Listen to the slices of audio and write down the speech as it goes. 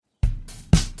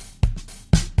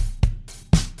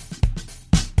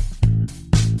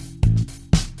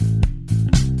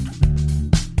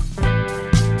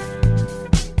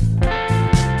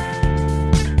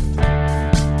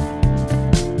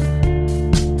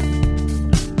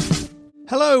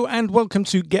Hello and welcome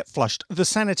to Get Flushed, the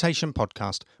sanitation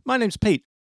podcast. My name's Pete.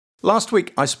 Last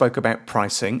week I spoke about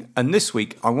pricing, and this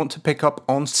week I want to pick up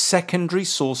on secondary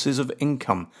sources of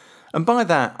income. And by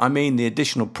that I mean the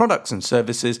additional products and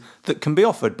services that can be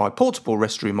offered by portable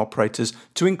restroom operators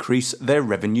to increase their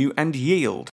revenue and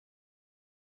yield.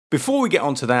 Before we get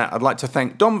on to that, I'd like to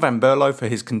thank Dom Van Berlo for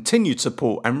his continued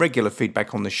support and regular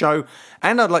feedback on the show,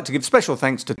 and I'd like to give special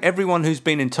thanks to everyone who's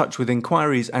been in touch with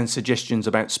inquiries and suggestions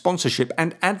about sponsorship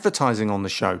and advertising on the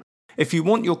show. If you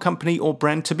want your company or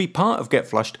brand to be part of Get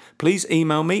Flushed, please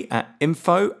email me at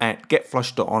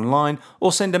info@getflushed.online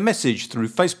or send a message through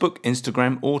Facebook,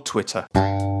 Instagram or Twitter.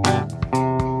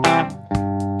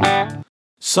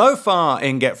 So far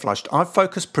in Get Flushed, I've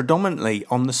focused predominantly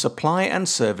on the supply and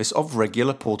service of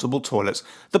regular portable toilets,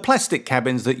 the plastic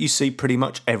cabins that you see pretty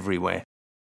much everywhere.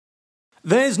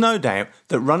 There's no doubt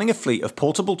that running a fleet of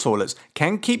portable toilets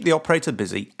can keep the operator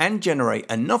busy and generate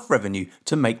enough revenue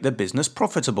to make the business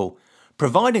profitable,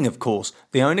 providing, of course,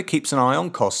 the owner keeps an eye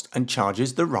on cost and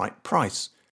charges the right price.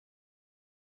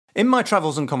 In my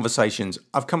travels and conversations,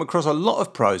 I've come across a lot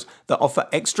of pros that offer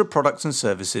extra products and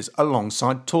services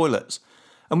alongside toilets.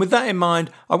 And with that in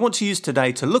mind, I want to use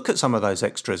today to look at some of those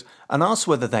extras and ask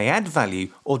whether they add value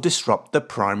or disrupt the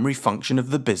primary function of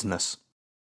the business.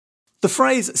 The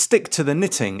phrase "stick to the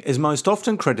knitting" is most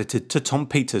often credited to Tom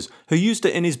Peters, who used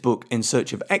it in his book In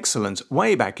Search of Excellence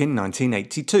way back in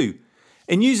 1982.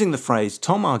 In using the phrase,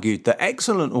 Tom argued that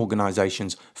excellent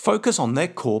organisations focus on their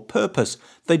core purpose.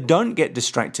 They don't get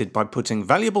distracted by putting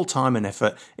valuable time and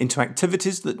effort into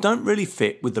activities that don't really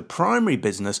fit with the primary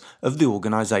business of the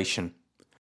organisation.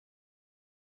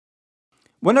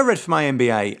 When I read for my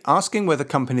MBA, asking whether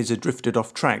companies had drifted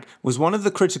off track was one of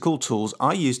the critical tools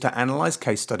I used to analyse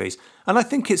case studies, and I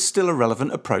think it's still a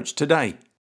relevant approach today.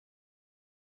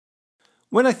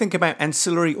 When I think about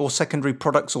ancillary or secondary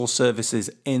products or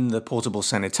services in the portable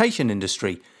sanitation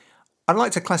industry, I'd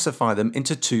like to classify them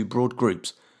into two broad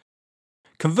groups.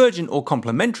 Convergent or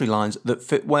complementary lines that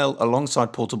fit well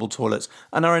alongside portable toilets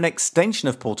and are an extension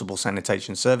of portable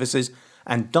sanitation services,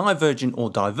 and divergent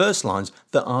or diverse lines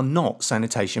that are not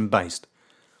sanitation based.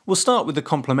 We'll start with the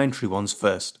complementary ones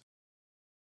first.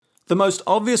 The most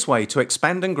obvious way to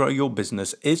expand and grow your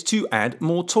business is to add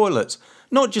more toilets,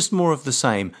 not just more of the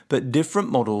same, but different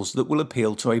models that will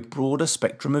appeal to a broader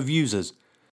spectrum of users.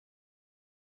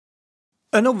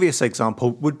 An obvious example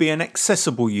would be an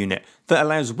accessible unit that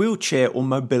allows wheelchair or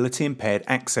mobility impaired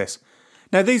access.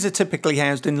 Now these are typically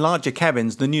housed in larger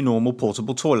cabins than your normal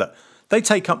portable toilet. They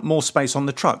take up more space on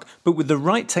the truck, but with the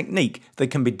right technique they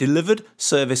can be delivered,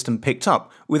 serviced and picked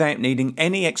up without needing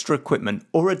any extra equipment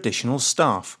or additional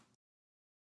staff.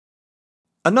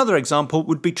 Another example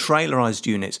would be trailerized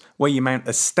units, where you mount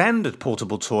a standard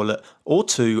portable toilet or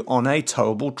two on a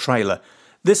towable trailer.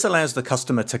 This allows the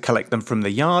customer to collect them from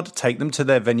the yard, take them to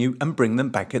their venue and bring them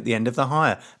back at the end of the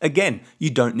hire. Again, you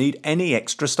don't need any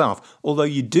extra staff, although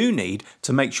you do need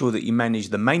to make sure that you manage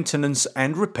the maintenance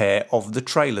and repair of the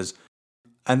trailers.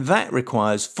 And that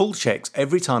requires full checks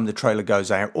every time the trailer goes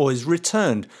out or is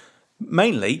returned,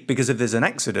 mainly because if there's an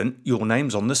accident, your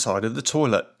name's on the side of the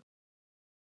toilet.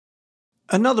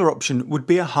 Another option would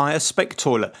be a higher spec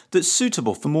toilet that's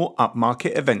suitable for more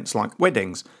upmarket events like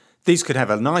weddings. These could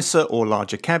have a nicer or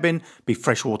larger cabin, be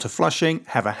freshwater flushing,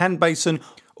 have a hand basin,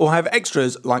 or have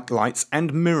extras like lights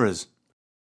and mirrors.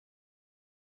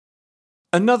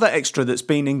 Another extra that's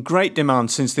been in great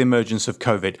demand since the emergence of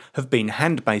COVID have been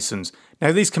hand basins.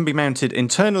 Now these can be mounted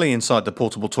internally inside the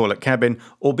portable toilet cabin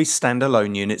or be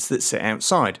standalone units that sit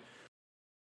outside.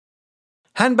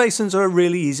 Hand basins are a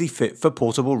really easy fit for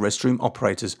portable restroom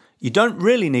operators. You don't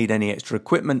really need any extra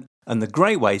equipment, and the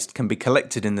grey waste can be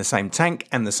collected in the same tank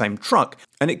and the same truck,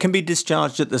 and it can be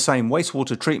discharged at the same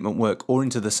wastewater treatment work or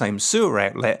into the same sewer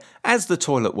outlet as the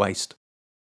toilet waste.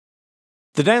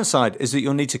 The downside is that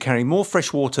you'll need to carry more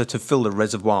fresh water to fill the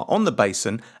reservoir on the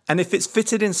basin, and if it's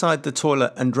fitted inside the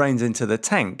toilet and drains into the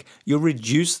tank, you'll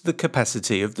reduce the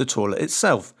capacity of the toilet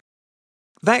itself.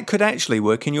 That could actually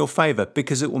work in your favour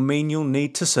because it will mean you'll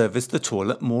need to service the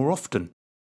toilet more often.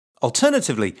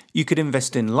 Alternatively, you could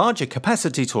invest in larger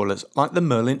capacity toilets like the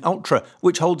Merlin Ultra,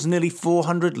 which holds nearly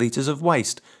 400 litres of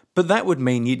waste, but that would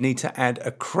mean you'd need to add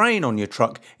a crane on your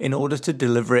truck in order to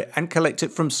deliver it and collect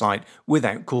it from site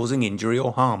without causing injury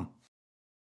or harm.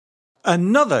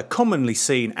 Another commonly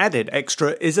seen added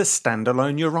extra is a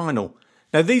standalone urinal.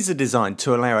 Now these are designed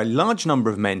to allow a large number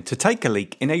of men to take a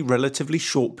leak in a relatively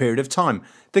short period of time.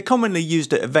 They're commonly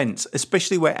used at events,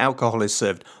 especially where alcohol is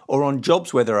served, or on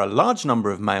jobs where there are a large number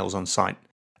of males on site.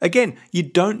 Again, you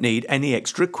don't need any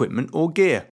extra equipment or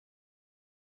gear.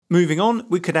 Moving on,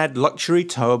 we could add luxury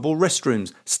towable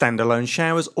restrooms, standalone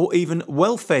showers, or even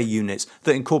welfare units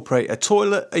that incorporate a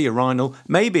toilet, a urinal,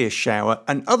 maybe a shower,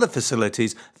 and other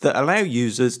facilities that allow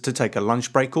users to take a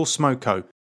lunch break or smoko.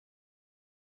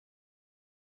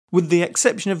 With the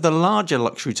exception of the larger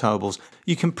luxury towables,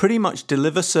 you can pretty much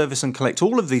deliver, service and collect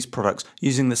all of these products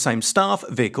using the same staff,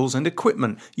 vehicles and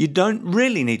equipment. You don't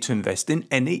really need to invest in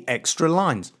any extra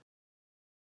lines.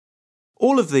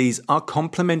 All of these are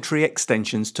complementary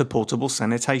extensions to portable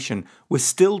sanitation. We're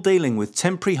still dealing with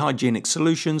temporary hygienic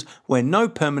solutions where no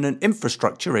permanent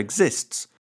infrastructure exists.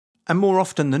 And more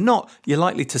often than not, you're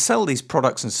likely to sell these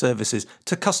products and services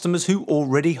to customers who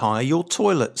already hire your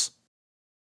toilets.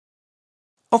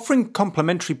 Offering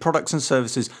complementary products and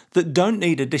services that don't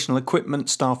need additional equipment,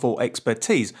 staff or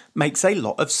expertise makes a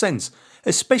lot of sense,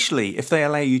 especially if they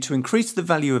allow you to increase the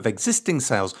value of existing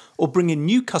sales or bring in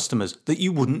new customers that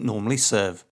you wouldn't normally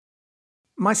serve.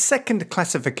 My second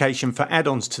classification for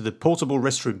add-ons to the portable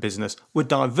restroom business were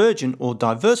divergent or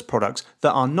diverse products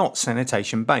that are not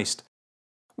sanitation based.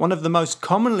 One of the most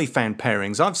commonly found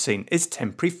pairings I've seen is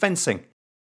temporary fencing.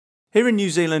 Here in New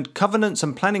Zealand, covenants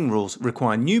and planning rules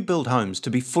require new build homes to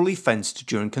be fully fenced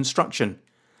during construction.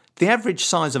 The average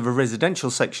size of a residential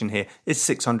section here is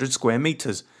 600 square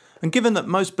metres, and given that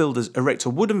most builders erect a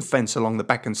wooden fence along the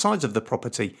back and sides of the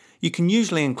property, you can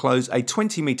usually enclose a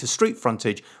 20 metre street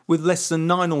frontage with less than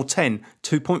 9 or 10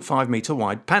 2.5 metre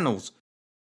wide panels.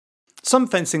 Some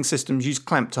fencing systems use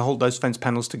clamp to hold those fence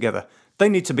panels together. They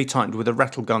need to be tightened with a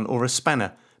rattle gun or a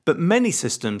spanner. But many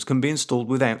systems can be installed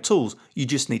without tools, you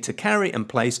just need to carry and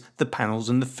place the panels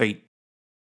and the feet.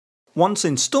 Once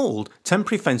installed,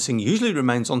 temporary fencing usually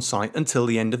remains on site until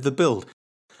the end of the build.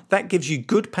 That gives you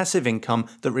good passive income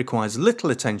that requires little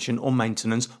attention or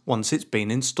maintenance once it's been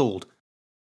installed.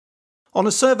 On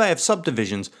a survey of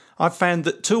subdivisions, I've found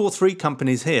that 2 or 3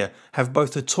 companies here have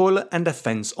both a toilet and a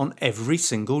fence on every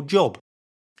single job.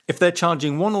 If they're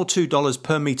charging $1 or $2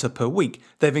 per metre per week,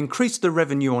 they've increased the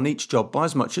revenue on each job by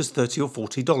as much as $30 or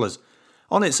 $40.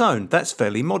 On its own, that's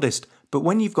fairly modest, but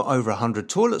when you've got over 100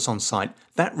 toilets on site,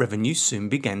 that revenue soon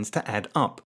begins to add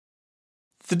up.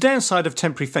 The downside of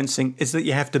temporary fencing is that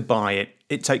you have to buy it.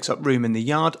 It takes up room in the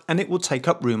yard and it will take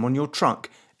up room on your truck.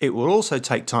 It will also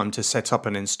take time to set up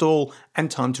and install and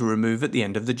time to remove at the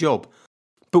end of the job.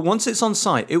 But once it's on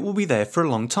site, it will be there for a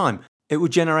long time. It will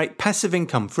generate passive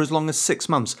income for as long as 6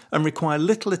 months and require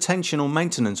little attention or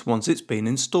maintenance once it's been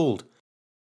installed.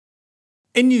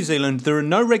 In New Zealand, there are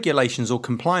no regulations or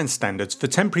compliance standards for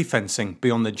temporary fencing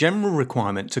beyond the general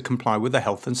requirement to comply with the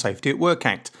Health and Safety at Work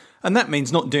Act, and that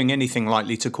means not doing anything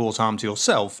likely to cause harm to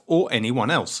yourself or anyone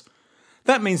else.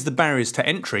 That means the barriers to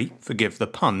entry, forgive the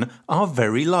pun, are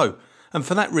very low. And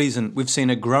for that reason, we've seen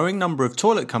a growing number of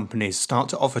toilet companies start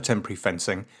to offer temporary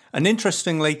fencing, and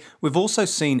interestingly, we've also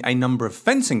seen a number of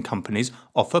fencing companies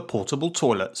offer portable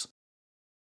toilets.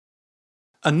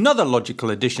 Another logical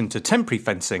addition to temporary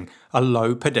fencing are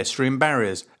low pedestrian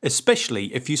barriers, especially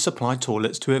if you supply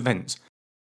toilets to events.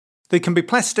 They can be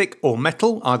plastic or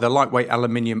metal, either lightweight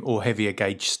aluminium or heavier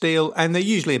gauge steel, and they're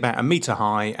usually about 1 metre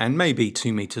high and maybe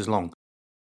 2 metres long.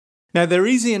 Now, they're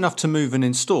easy enough to move and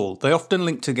install. They often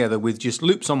link together with just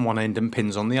loops on one end and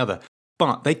pins on the other.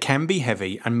 But they can be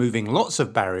heavy, and moving lots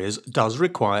of barriers does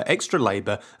require extra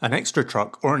labour, an extra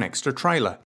truck or an extra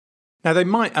trailer. Now, they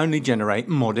might only generate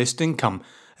modest income,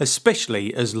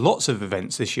 especially as lots of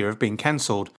events this year have been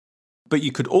cancelled. But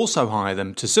you could also hire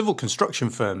them to civil construction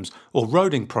firms or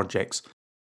roading projects.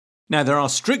 Now, there are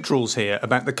strict rules here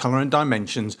about the colour and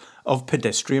dimensions of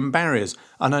pedestrian barriers,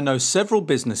 and I know several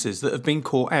businesses that have been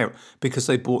caught out because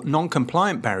they bought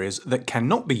non-compliant barriers that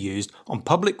cannot be used on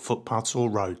public footpaths or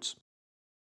roads.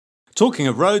 Talking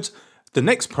of roads, the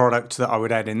next product that I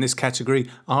would add in this category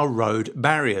are road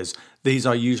barriers. These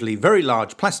are usually very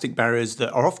large plastic barriers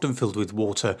that are often filled with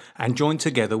water and joined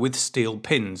together with steel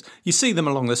pins. You see them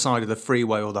along the side of the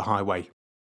freeway or the highway.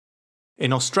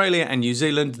 In Australia and New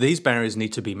Zealand, these barriers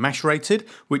need to be MASH rated,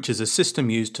 which is a system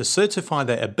used to certify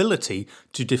their ability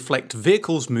to deflect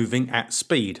vehicles moving at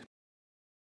speed.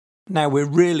 Now, we're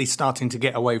really starting to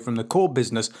get away from the core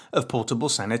business of portable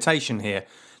sanitation here.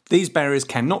 These barriers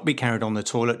cannot be carried on the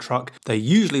toilet truck. They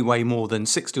usually weigh more than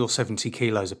 60 or 70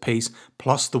 kilos apiece,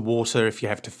 plus the water if you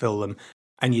have to fill them.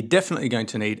 And you're definitely going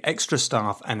to need extra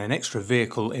staff and an extra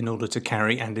vehicle in order to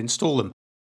carry and install them.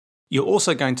 You're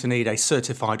also going to need a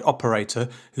certified operator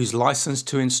who's licensed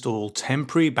to install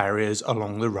temporary barriers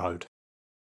along the road.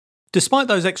 Despite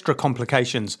those extra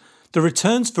complications, the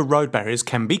returns for road barriers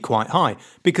can be quite high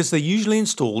because they're usually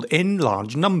installed in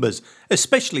large numbers,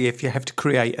 especially if you have to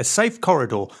create a safe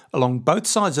corridor along both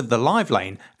sides of the live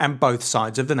lane and both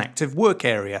sides of an active work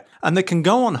area, and they can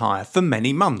go on hire for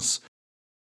many months.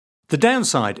 The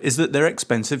downside is that they're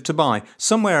expensive to buy,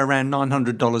 somewhere around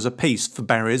 $900 a piece for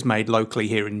barriers made locally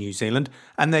here in New Zealand,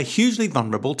 and they're hugely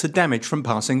vulnerable to damage from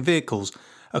passing vehicles.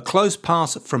 A close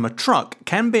pass from a truck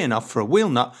can be enough for a wheel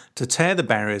nut to tear the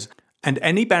barriers, and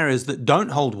any barriers that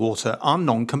don't hold water are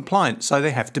non-compliant, so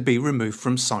they have to be removed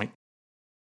from site.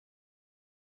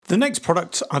 The next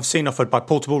products I've seen offered by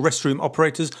portable restroom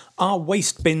operators are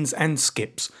waste bins and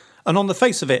skips. And on the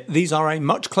face of it, these are a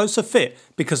much closer fit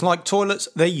because, like toilets,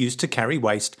 they're used to carry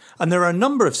waste, and there are a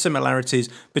number of similarities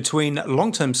between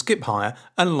long-term skip hire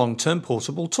and long-term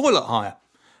portable toilet hire.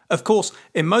 Of course,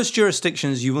 in most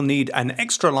jurisdictions you will need an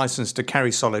extra licence to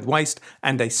carry solid waste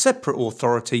and a separate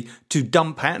authority to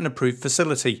dump at an approved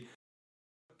facility.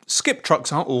 Skip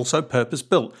trucks are also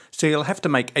purpose-built, so you'll have to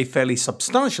make a fairly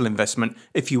substantial investment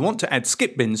if you want to add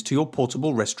skip bins to your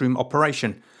portable restroom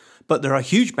operation. But there are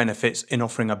huge benefits in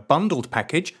offering a bundled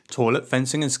package, toilet,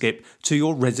 fencing and skip, to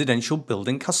your residential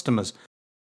building customers.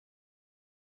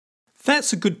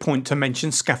 That's a good point to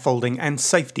mention scaffolding and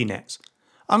safety nets.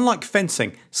 Unlike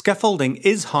fencing, scaffolding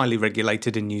is highly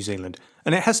regulated in New Zealand,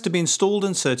 and it has to be installed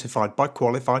and certified by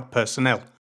qualified personnel.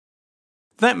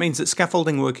 That means that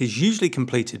scaffolding work is usually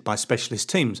completed by specialist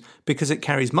teams because it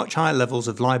carries much higher levels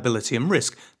of liability and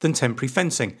risk than temporary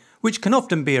fencing, which can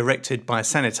often be erected by a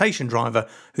sanitation driver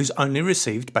who's only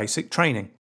received basic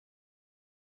training.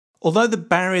 Although the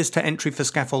barriers to entry for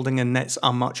scaffolding and nets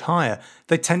are much higher,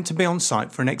 they tend to be on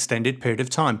site for an extended period of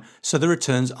time, so the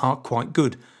returns are quite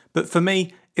good. But for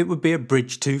me, it would be a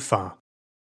bridge too far.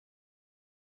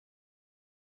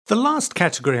 The last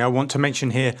category I want to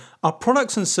mention here are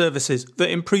products and services that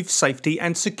improve safety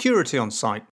and security on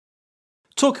site.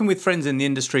 Talking with friends in the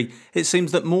industry, it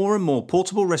seems that more and more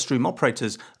portable restroom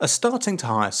operators are starting to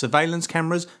hire surveillance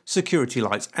cameras, security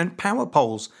lights and power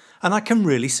poles, and I can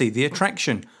really see the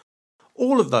attraction.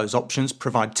 All of those options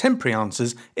provide temporary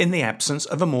answers in the absence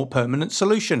of a more permanent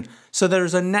solution, so there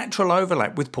is a natural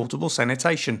overlap with portable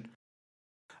sanitation.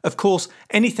 Of course,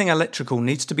 anything electrical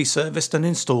needs to be serviced and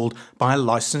installed by a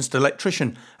licensed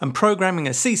electrician, and programming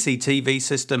a CCTV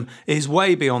system is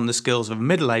way beyond the skills of a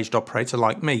middle-aged operator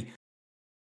like me.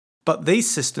 But these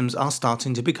systems are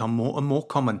starting to become more and more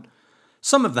common.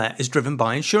 Some of that is driven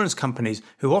by insurance companies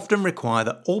who often require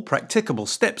that all practicable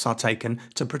steps are taken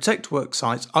to protect work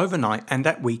sites overnight and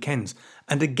at weekends.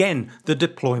 And again, the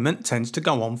deployment tends to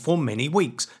go on for many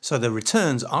weeks, so the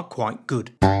returns are quite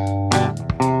good.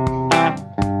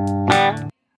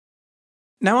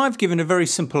 Now I've given a very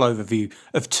simple overview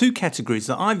of two categories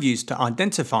that I've used to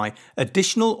identify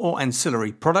additional or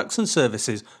ancillary products and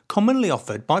services commonly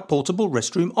offered by portable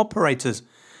restroom operators.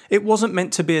 It wasn't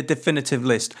meant to be a definitive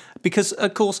list because,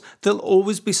 of course, there'll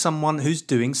always be someone who's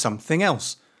doing something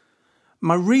else.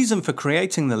 My reason for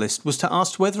creating the list was to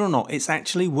ask whether or not it's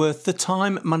actually worth the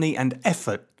time, money and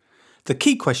effort. The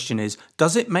key question is,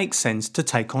 does it make sense to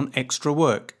take on extra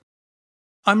work?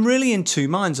 I'm really in two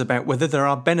minds about whether there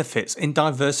are benefits in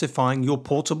diversifying your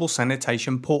portable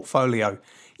sanitation portfolio.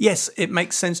 Yes, it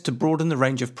makes sense to broaden the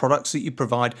range of products that you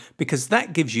provide because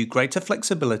that gives you greater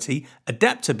flexibility,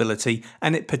 adaptability,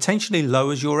 and it potentially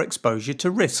lowers your exposure to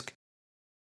risk.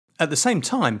 At the same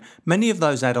time, many of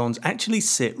those add-ons actually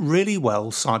sit really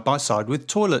well side by side with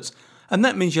toilets, and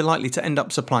that means you're likely to end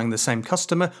up supplying the same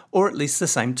customer or at least the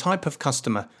same type of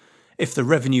customer. If the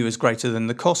revenue is greater than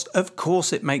the cost, of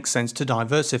course it makes sense to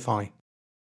diversify.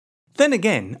 Then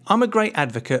again, I'm a great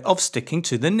advocate of sticking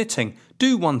to the knitting.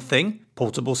 Do one thing,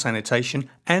 portable sanitation,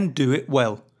 and do it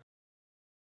well.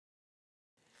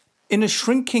 In a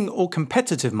shrinking or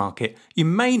competitive market, you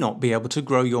may not be able to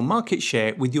grow your market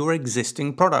share with your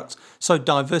existing products, so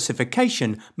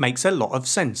diversification makes a lot of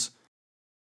sense.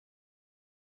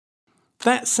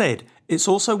 That said, it's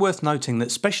also worth noting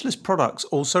that specialist products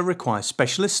also require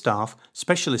specialist staff,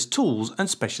 specialist tools and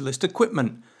specialist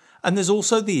equipment. And there's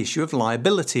also the issue of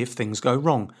liability if things go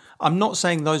wrong. I'm not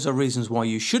saying those are reasons why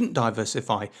you shouldn't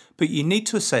diversify, but you need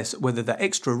to assess whether the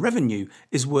extra revenue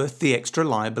is worth the extra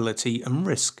liability and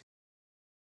risk.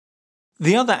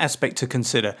 The other aspect to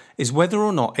consider is whether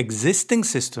or not existing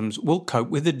systems will cope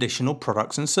with additional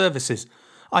products and services.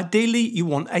 Ideally, you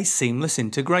want a seamless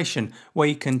integration where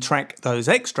you can track those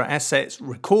extra assets,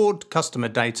 record customer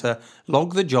data,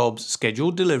 log the jobs,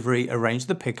 schedule delivery, arrange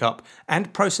the pickup,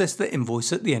 and process the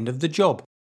invoice at the end of the job.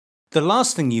 The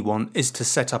last thing you want is to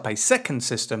set up a second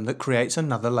system that creates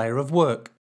another layer of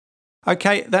work.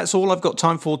 Okay, that's all I've got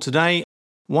time for today.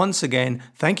 Once again,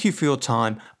 thank you for your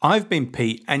time. I've been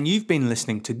Pete and you've been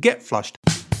listening to Get Flushed,